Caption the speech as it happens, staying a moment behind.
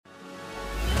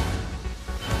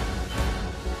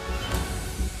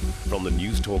From the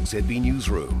News Talk ZB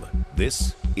Newsroom,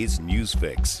 this is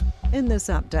Newsfix. In this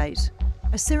update,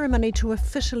 a ceremony to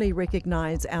officially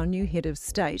recognise our new head of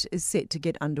state is set to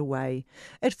get underway.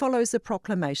 It follows the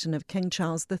proclamation of King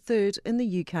Charles III in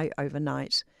the UK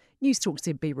overnight. News Talk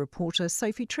ZB reporter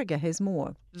Sophie Trigger has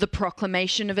more. The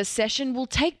proclamation of a session will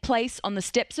take place on the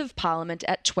steps of Parliament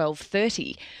at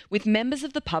 12:30, with members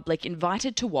of the public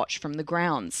invited to watch from the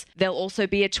grounds. There'll also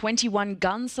be a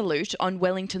 21-gun salute on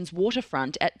Wellington's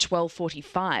waterfront at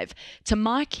 12:45 to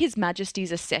mark His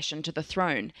Majesty's accession to the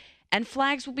throne, and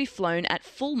flags will be flown at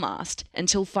full mast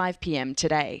until 5 p.m.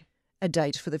 today. A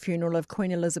date for the funeral of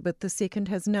Queen Elizabeth II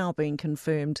has now been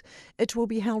confirmed. It will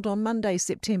be held on Monday,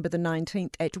 September the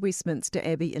 19th at Westminster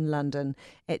Abbey in London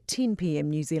at 10 p.m.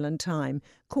 New Zealand time.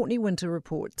 Courtney Winter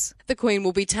reports. The Queen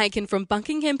will be taken from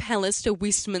Buckingham Palace to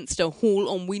Westminster Hall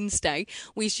on Wednesday,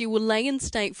 where she will lay in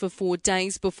state for 4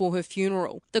 days before her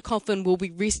funeral. The coffin will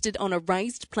be rested on a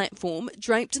raised platform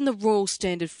draped in the Royal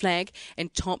Standard flag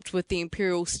and topped with the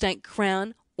Imperial State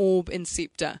crown, orb and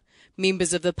sceptre.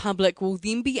 Members of the public will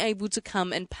then be able to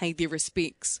come and pay their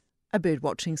respects. A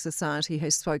birdwatching society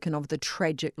has spoken of the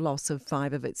tragic loss of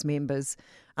 5 of its members.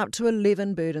 Up to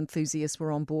 11 bird enthusiasts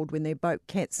were on board when their boat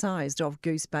capsized off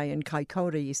Goose Bay in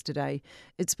Kaikoura yesterday.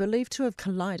 It's believed to have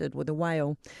collided with a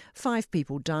whale. 5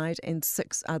 people died and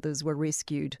 6 others were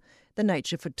rescued. The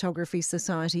Nature Photography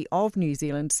Society of New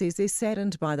Zealand says they're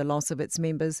saddened by the loss of its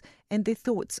members and their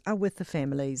thoughts are with the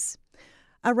families.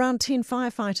 Around 10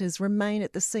 firefighters remain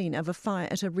at the scene of a fire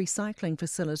at a recycling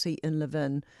facility in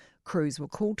Levin. Crews were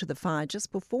called to the fire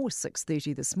just before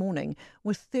 6:30 this morning,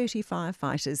 with 30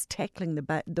 firefighters tackling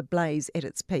the blaze at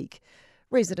its peak.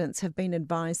 Residents have been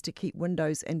advised to keep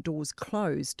windows and doors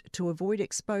closed to avoid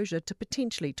exposure to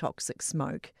potentially toxic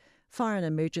smoke. Fire and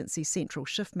Emergency Central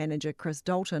Shift Manager Chris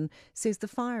Dalton says the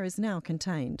fire is now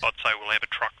contained. I'd say we'll have a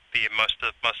truck there most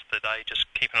of the day, just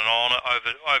keeping an eye on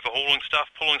it, overhauling stuff,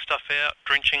 pulling stuff out,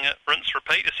 drenching it, rinse,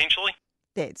 repeat, essentially.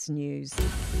 That's news.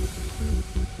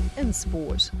 In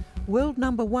sport, world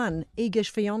number 1 Iga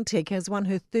Swiatek has won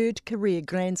her 3rd career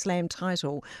Grand Slam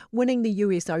title, winning the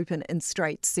US Open in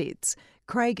straight sets.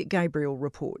 Craig Gabriel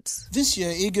reports. This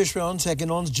year, Iga Swiatek and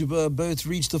Ons Jabeur both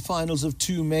reached the finals of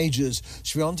 2 majors.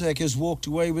 Swiatek has walked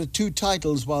away with 2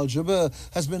 titles, while Jabeur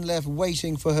has been left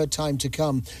waiting for her time to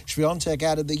come. Swiatek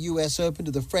added the US Open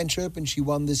to the French Open she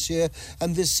won this year,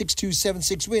 and this 6-2,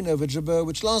 7-6 win over Jabeur,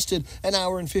 which lasted an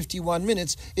hour and 51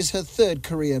 minutes, is her 3rd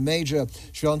career major.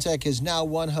 Swiatek has now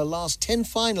won her last 10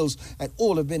 finals, and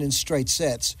all have been in straight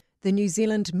sets. The New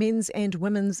Zealand men's and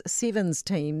women's sevens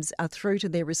teams are through to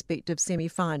their respective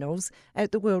semi-finals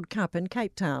at the World Cup in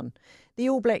Cape Town. The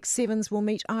All Black Sevens will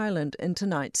meet Ireland in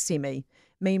tonight's semi.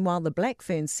 Meanwhile, the Black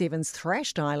Ferns Sevens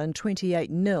thrashed Ireland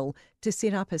 28-0 to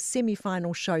set up a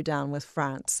semi-final showdown with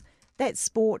France. That's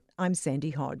sport. I'm Sandy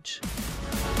Hodge.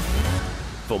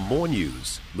 For more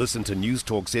news, listen to News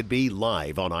Talk ZB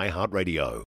live on iHeartRadio.